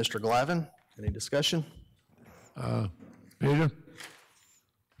 Lawrence and Mr. Glavin. Any discussion? Peter?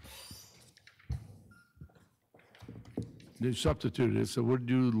 They substituted it, so what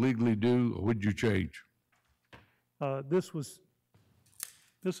did you legally do, or what did you change? This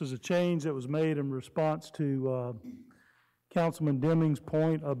is a change that was made in response to Councilman Deming's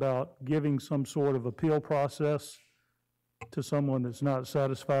point about giving some sort of appeal process to someone that's not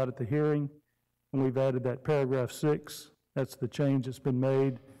satisfied at the hearing. And we've added that paragraph 6. That's the change that's been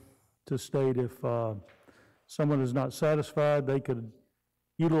made to state if someone is not satisfied, they could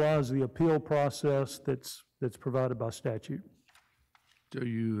utilize the appeal process that's provided by statute. So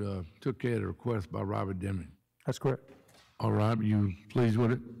you took care of the request by Robert Deming? That's correct. All right, you pleased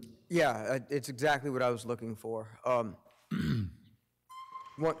with it? Yeah, it's exactly what I was looking for. Do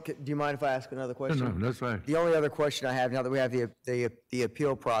you mind if I ask another question? No, that's right. The only other question I have, now that we have the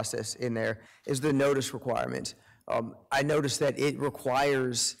appeal process in there, is the notice requirement. I noticed that it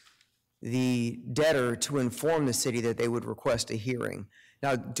requires the debtor to inform the city that they would request a hearing.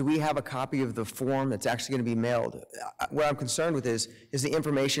 Now, do we have a copy of the form that's actually going to be mailed? What I'm concerned with is the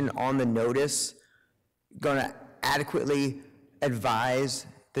information on the notice going to adequately advise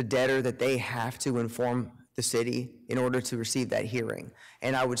the debtor that they have to inform the city in order to receive that hearing?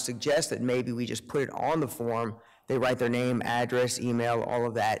 And I would suggest that maybe we just put it on the form, they write their name, address, email, all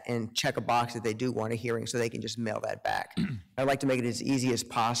of that, and check a box that they do want a hearing so they can just mail that back. I'd like to make it as easy as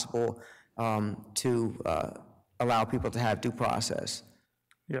possible to allow people to have due process.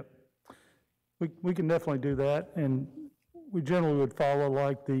 Yep. We can definitely do that, and we generally would follow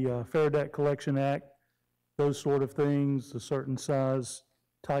like the Fair Debt Collection Act, those sort of things, a certain size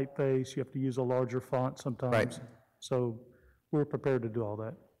typeface, you have to use a larger font sometimes. Right. So we're prepared to do all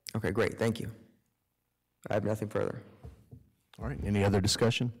that. Okay, great, thank you. I have nothing further. All right, any other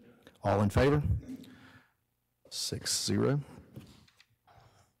discussion? All in favor? 6-0.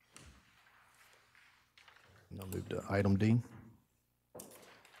 I'll move to item D.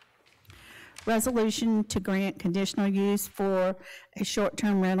 Resolution to grant conditional use for a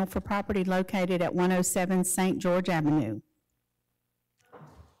short-term rental for property located at 107 St. George Avenue.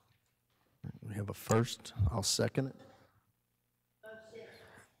 We have a first. I'll second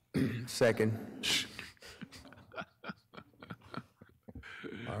it. Second.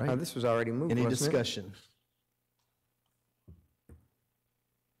 All right. This was already moved, Any wasn't it? discussion?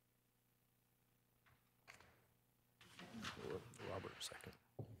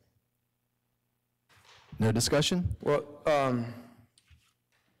 No discussion? Well,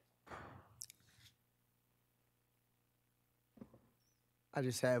 I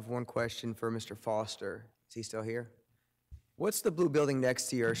just have one question for Mr. Foster. Is he still here? What's the blue building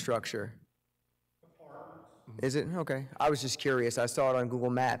next to your structure? Is it? Okay. I was just curious. I saw it on Google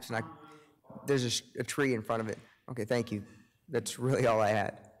Maps, and there's a tree in front of it. Okay, thank you. That's really all I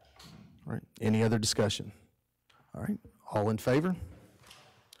had. All right, any other discussion? All right, all in favor?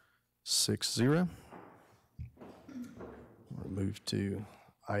 6-0. We'll move to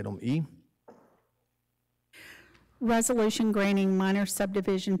item E. Resolution granting minor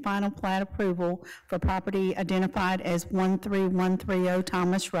subdivision final plat approval for property identified as 13130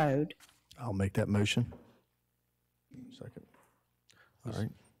 Thomas Road. I'll make that motion. Second. All right.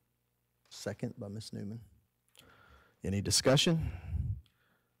 Second by Ms. Newman. Any discussion?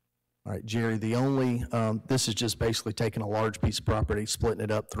 All right, Jerry, the only, this is just basically taking a large piece of property, splitting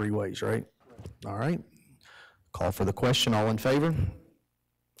it up 3 ways, right? All right. Call for the question. All in favor?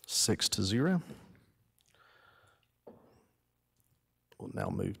 6-0. We'll now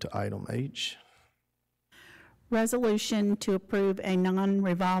move to item H. Resolution to approve a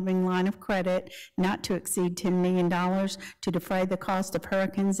non-revolving line of credit not to exceed $10 million to defray the cost of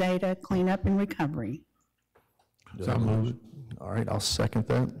Hurricane Zeta cleanup and recovery. So moved. All right, I'll second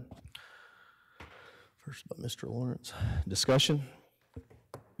that. First by Mr. Lawrence. Discussion?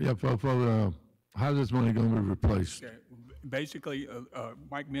 Yeah, how's this money going to be replaced? Okay. Basically,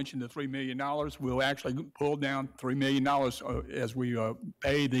 Mike mentioned the $3 million. We'll actually pull down $3 million as we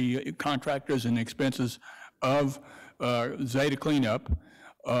pay the contractors and expenses of Zeta cleanup,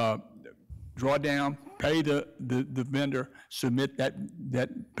 draw down, pay the vendor, submit that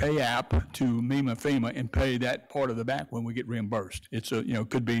pay app to FEMA, and pay that part of the back when we get reimbursed. It's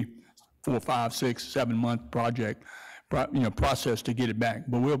could be 4, 5, 6, 7 month project, process to get it back.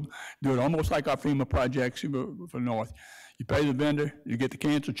 But we'll do it almost like our FEMA projects for North. You pay the vendor, you get the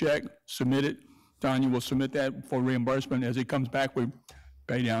cancel check, submit it. Tanya will submit that for reimbursement. As it comes back, we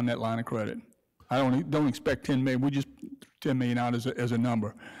pay down that line of credit. I don't expect 10 million. We just 10 million out as a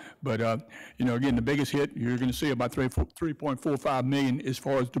number. But again, the biggest hit you're going to see about 3.45 million as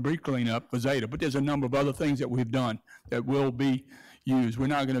far as debris cleanup for Zeta. But there's a number of other things that we've done that will be used. We're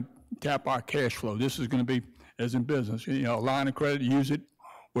not going to tap our cash flow. This is going to be as in business. A line of credit, use it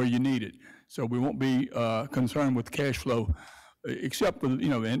where you need it. So we won't be concerned with cash flow, except for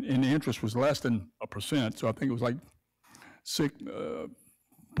and the interest was less than 1%. So I think it was like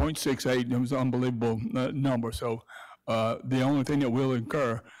 0.68. It was an unbelievable number. So the only thing that will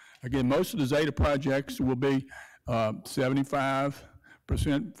incur, again, most of the Zeta projects will be 75%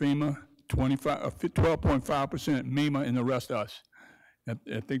 FEMA, 12.5% MEMA, and the rest us. I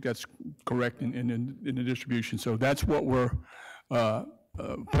think that's correct in the distribution. So that's what we're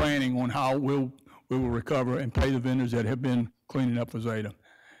planning on, how we will recover and pay the vendors that have been cleaning up for Zeta.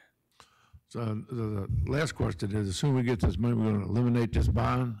 So the last question is, as soon as we get this money, we're going to eliminate this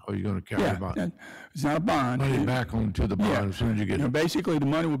bond, or are you going to carry the bond? It's not a bond. Money back onto the bond as soon as you get it. Basically, the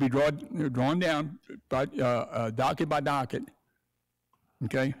money will be drawn down by, docket by docket,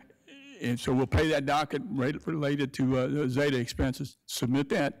 okay? And so we'll pay that docket related to Zeta expenses, submit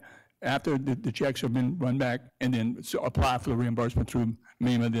that after the checks have been run back, and then apply for the reimbursement through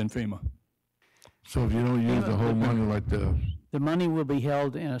MEMA, then FEMA. So if you don't use the whole money like the money will be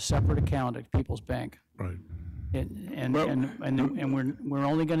held in a separate account at People's Bank. Right. And we're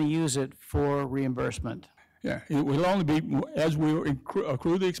only going to use it for reimbursement. Yeah, it will only be, as we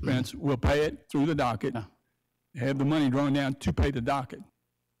accrue the expense, we'll pay it through the docket, have the money drawn down to pay the docket,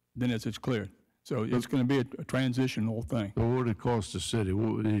 then it's cleared. So it's going to be a transitional thing. So what would it cost the city?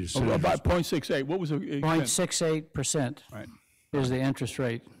 What would the city? About 0.68. What was the? 0.68%. Right. Is the interest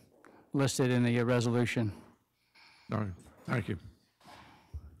rate listed in the resolution. All right. Thank you.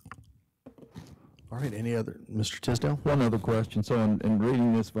 All right, any other, Mr. Tisdale? One other question. So in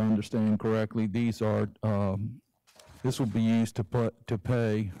reading this, if I understand correctly, these are, this will be used to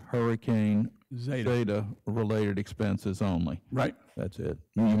pay Hurricane Zeta related expenses only. Right. That's it.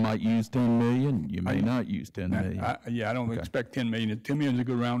 You might use 10 million, you may not use 10 million. I don't expect 10 million. 10 million is a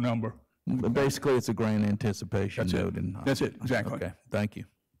good round number. But basically, it's a grant anticipation note. That's it, exactly. Okay, thank you.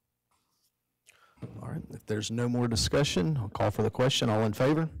 All right, if there's no more discussion, I'll call for the question. All in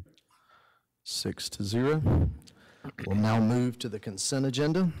favor? 6-0. We'll now move to the consent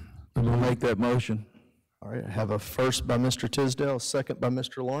agenda. I'll make that motion. All right, I have a first by Mr. Tisdale, a second by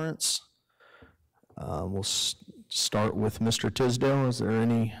Mr. Lawrence. We'll start with Mr. Tisdale. Is there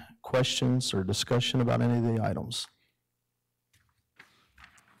any questions or discussion about any of the items?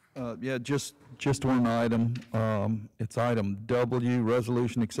 Yeah, just one item. It's item W,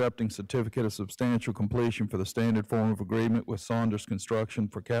 resolution accepting certificate of substantial completion for the standard form of agreement with Saunders Construction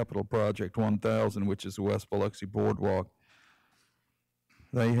for Capital Project 1000, which is the West Biloxi Boardwalk.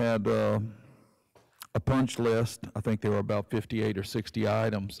 They had a punch list. I think there were about 58 or 60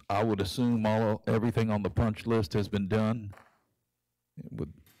 items. I would assume everything on the punch list has been done.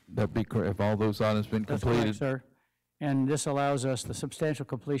 Would that be correct, if all those items been That's completed? correct, sir. And this allows us, the substantial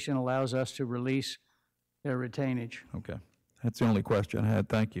completion allows us to release their retainage. Okay. That's the only question I had.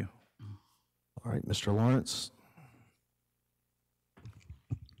 Thank you. All right, Mr. Lawrence.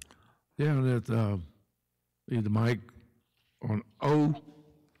 Yeah, that, either Mike on O,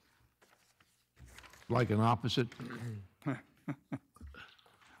 like an opposite.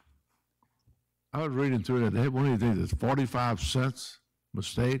 I was reading through that, they had one of these things that's 45 cents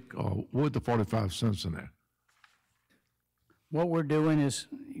mistake, or what the 45 cents in there? What we're doing is,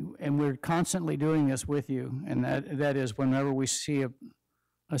 and we're constantly doing this with you, and that is whenever we see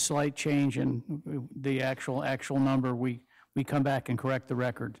a slight change in the actual number, we come back and correct the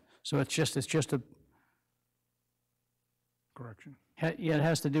record. So it's just a Correction. Yeah, it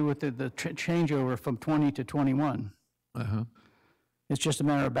has to do with the changeover from 20 to 21. Uh-huh. It's just a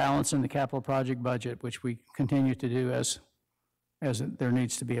matter of balancing the capital project budget, which we continue to do as there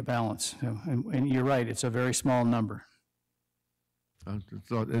needs to be a balance. So, and you're right, it's a very small number. I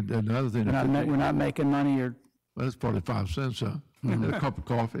thought, and another thing. We're not making money or. Well, that's 45 cents, huh? And a cup of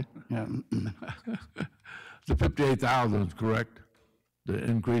coffee. Yeah. The 58,000 is correct. The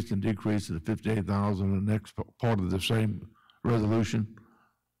increase and decrease of the 58,000, the next part of the same resolution.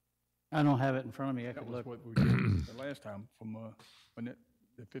 I don't have it in front of me. I That could was look. what we did the last time from, when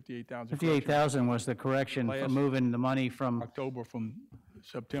the 58,000. 58,000 was the correction for Last- moving the money from October from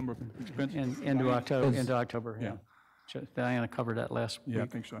September expenses. into October, yeah. Diana covered that last week. Yeah, I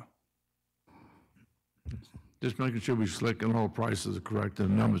think so. Just making sure we're slick and all prices are correct and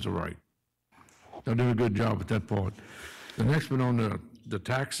the numbers are right. They're doing a good job with that part. The next one on the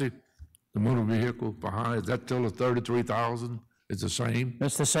taxi, the motor vehicle for hire, is that still a 33,000? It's the same?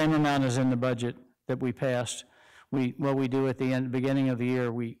 It's the same amount as in the budget that we passed. What we do at the beginning of the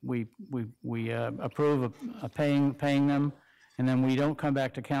year, we approve of paying them, and then we don't come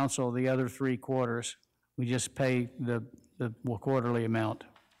back to council the other 3 quarters. We just pay the quarterly amount.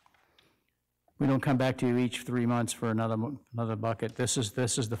 We don't come back to you each 3 months for another bucket. This is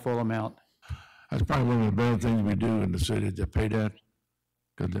the full amount. That's probably one of the better things we do in the city, to pay that.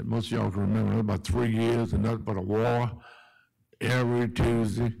 Because most of y'all can remember, about 3 years and nothing but a war, every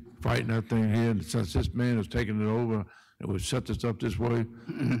Tuesday, fighting that thing here. And since this man has taken it over, and we've set this up this way,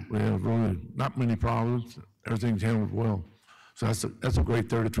 we have really not many problems. Everything's handled well. So that's a great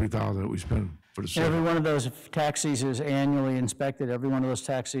 33,000 that we spend for the city. Every one of those taxis is annually inspected. Every one of those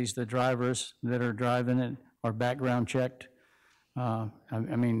taxis, the drivers that are driving it are background checked.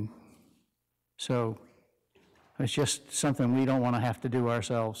 So it's just something we don't want to have to do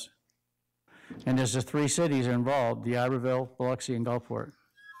ourselves. And there's the 3 cities involved, the Iberville, Biloxi, and Gulfport.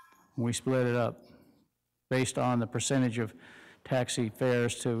 We split it up based on the percentage of taxi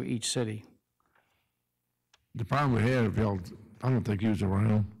fares to each city. The problem we had, if y'all, I don't think he was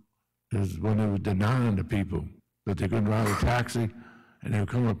around, is when they were denying the people that they couldn't ride a taxi, and they would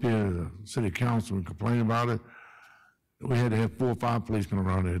come up here to the city council and complain about it. We had to have 4 or 5 policemen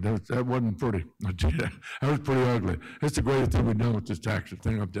around there. That wasn't pretty. That was pretty ugly. It's the greatest thing we've done with this taxi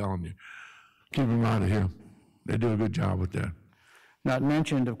thing, I'm telling you. Keep them out of here. They do a good job with that. Not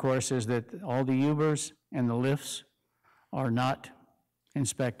mentioned, of course, is that all the Ubers and the lifts are not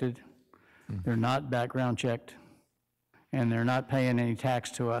inspected. They're not background checked, and they're not paying any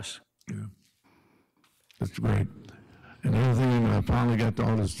tax to us. Yeah. That's great. And the other thing, I finally got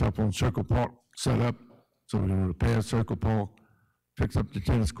all this stuff on Circle Park set up, so we're gonna repair Circle Park, fix up the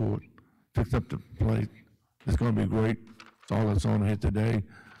tennis court, fix up the plate. It's gonna be great. It's all that's on here today.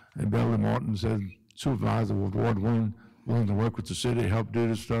 And Beverly Martin said, supervisor of Ward 1, willing to work with the city, help do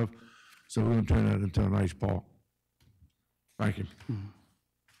this stuff. So we're gonna turn that into a nice park. Thank you.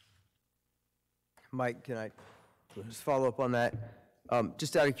 Mike, can I just follow up on that?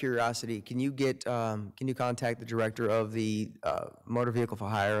 Just out of curiosity, can you contact the director of the Motor Vehicle for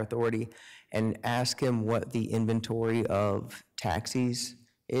Hire Authority and ask him what the inventory of taxis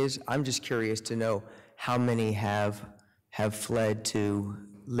is? I'm just curious to know how many have fled to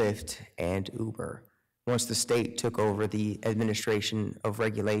Lyft and Uber. Once the state took over the administration of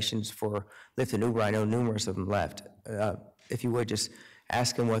regulations for Lyft and Uber, I know numerous of them left. If you would, just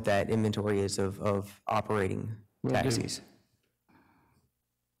ask him what that inventory is of operating taxis.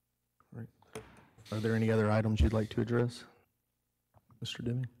 Are there any other items you'd like to address? Mr.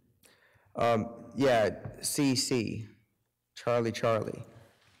 Deming? Yeah, CC, Charlie Charlie.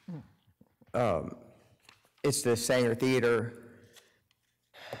 It's the Sanger Theater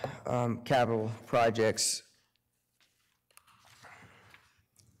capital projects.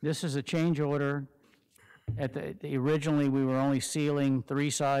 This is a change order. Originally, we were only sealing 3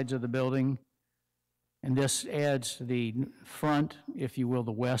 sides of the building, and this adds the front, if you will,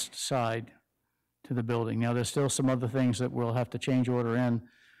 the west side to the building. Now, there's still some other things that we'll have to change order in.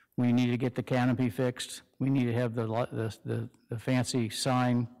 We need to get the canopy fixed. We need to have the fancy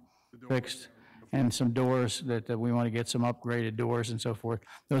sign fixed, and some doors that we want to get some upgraded doors and so forth.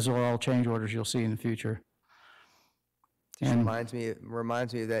 Those are all change orders you'll see in the future. Just reminds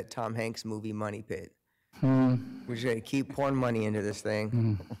me of that Tom Hanks movie Money Pit. We're just gonna keep pouring money into this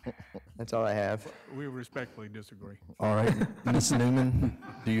thing. That's all I have. We respectfully disagree. All right, Ms. Newman,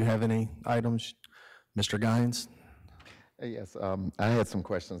 do you have any items? Mr. Guines? Yes, I had some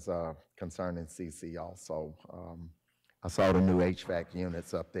questions concerning CC also. I saw the new HVAC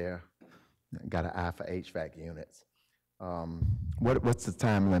units up there. Got an eye for HVAC units. What's the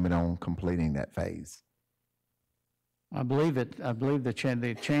time limit on completing that phase? I believe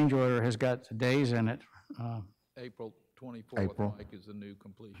the change order has got days in it. April 24th, Mike, is the new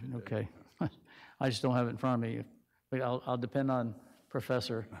completion date. Okay. I just don't have it in front of me, but I'll depend on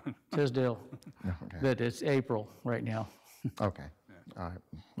Professor Tisdale that it's April right now. Okay. All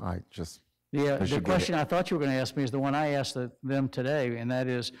right, just. The question I thought you were going to ask me is the one I asked them today, and that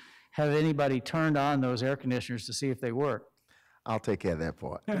is, have anybody turned on those air conditioners to see if they work? I'll take care of that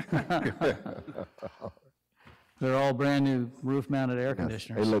part. They're all brand-new roof-mounted air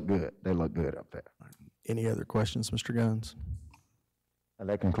conditioners. They look good. They look good up there. Any other questions, Mr. Guns? And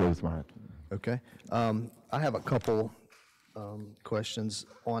that concludes mine. Okay. I have a couple questions.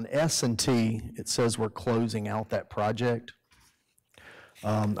 On S&T, it says we're closing out that project.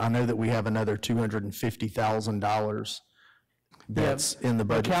 I know that we have another $250,000 that's in the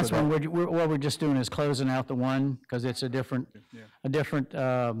budget. Councilman, what we're just doing is closing out the one because it's a different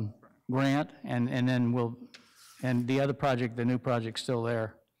grant, and then and the other project, the new project's still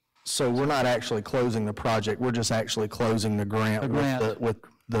there. So we're not actually closing the project, we're just actually closing the grant. With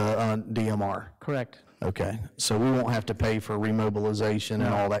the DMR? Correct. Okay, so we won't have to pay for remobilization and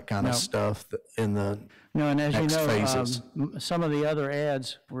all that kind of stuff in the No, and as you next know, phases. some of the other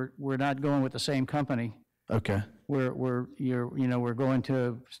ads, we're not going with the same company. Okay, We're going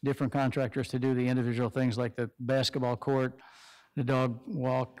to different contractors to do the individual things like the basketball court, the dog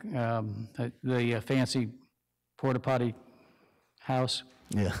walk, the fancy porta potty house.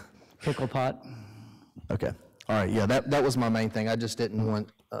 Yeah. Pickle pot. Okay, all right, yeah, that was my main thing. I just didn't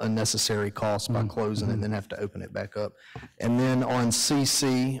want unnecessary costs by closing it and then have to open it back up. And then on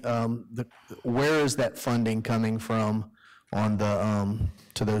CC, where is that funding coming from on the,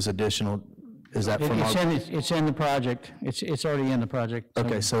 to those additional, is that from It's in the project. It's already in the project.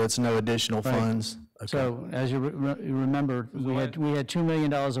 Okay, so it's no additional funds? Okay. So as you remember, we had $2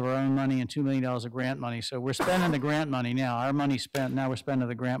 million of our own money and $2 million of grant money. So we're spending the grant money now. Our money's spent, now we're spending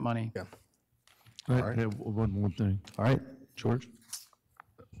the grant money. Yeah. I have one more thing. All right, George?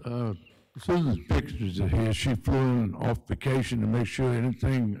 Susan's pictures are here. She flew in off vacation to make sure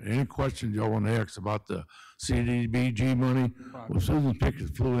any questions y'all want to ask about the CDBG money. Well, Susan's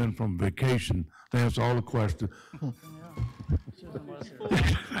pictures flew in from vacation to answer all the questions.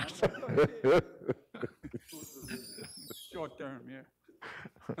 Short term, yeah.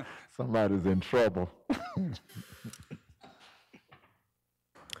 Somebody's in trouble.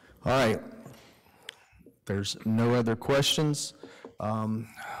 All right. There's no other questions.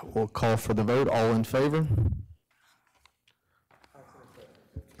 We'll call for the vote. All in favor?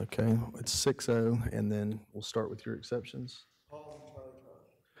 Okay, it's 6-0, and then we'll start with your exceptions.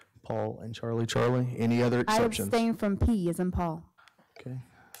 Paul and Charlie. Any other exceptions? I abstain from P as in Paul. Okay.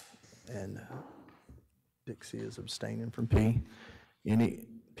 And Dixie is abstaining from P. Any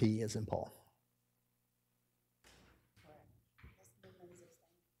P as in Paul?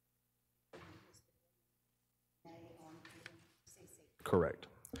 Correct.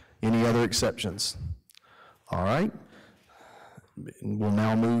 Any other exceptions? All right. We'll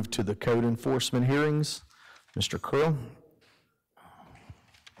now move to the code enforcement hearings. Mr. Curl.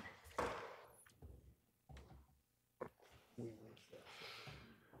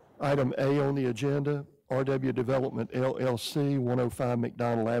 Item A on the agenda, RW Development LLC, 105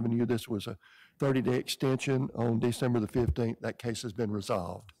 McDonald Avenue. This was a 30-day extension on December the 15th. That case has been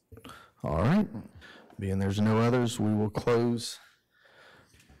resolved. All right. Being there's no others, we will close.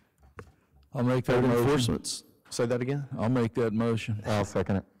 I'll make that Code motion. enforcements. Say that again? I'll make that motion. I'll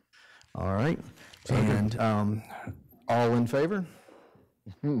second it. All right. And all in favor?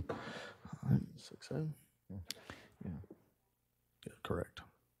 6-0. Yeah, correct.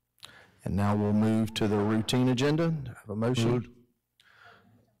 And now we'll move to the routine agenda. Have a motion?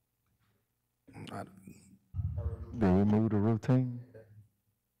 Do we move to routine?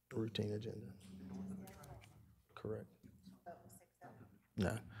 Routine agenda. Correct.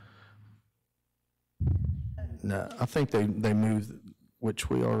 No. No, I think they moved, which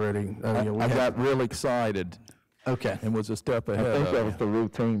we already, oh, yeah, we I had- got real excited Okay. and was a step I ahead think of that you. was the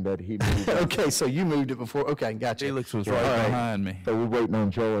routine that he moved. Okay, so you moved it before, okay, gotcha. Felix was All right behind me. So we're waiting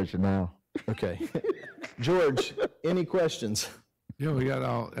on George now. Okay. George, any questions? Yeah, we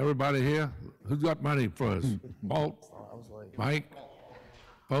got everybody here. Who's got money for us? Walt, Mike,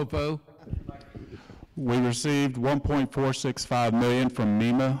 Popo? We received 1.465 million from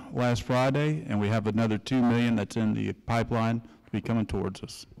MEMA last Friday, and we have another 2 million that's in the pipeline to be coming towards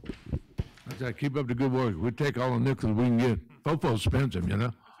us. I said, keep up the good work. We'll take all the nickels we can get. Popo spends them, you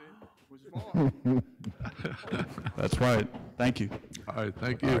know? That's right. Thank you. All right,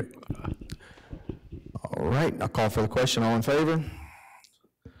 thank you. All right, I'll call for the question. All in favor?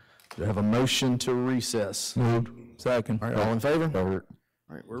 Do I have a motion to recess? Moved. Second. All right, all in favor? All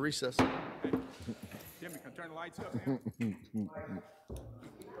right, we're recessed. Jimmy, can I turn the lights up now?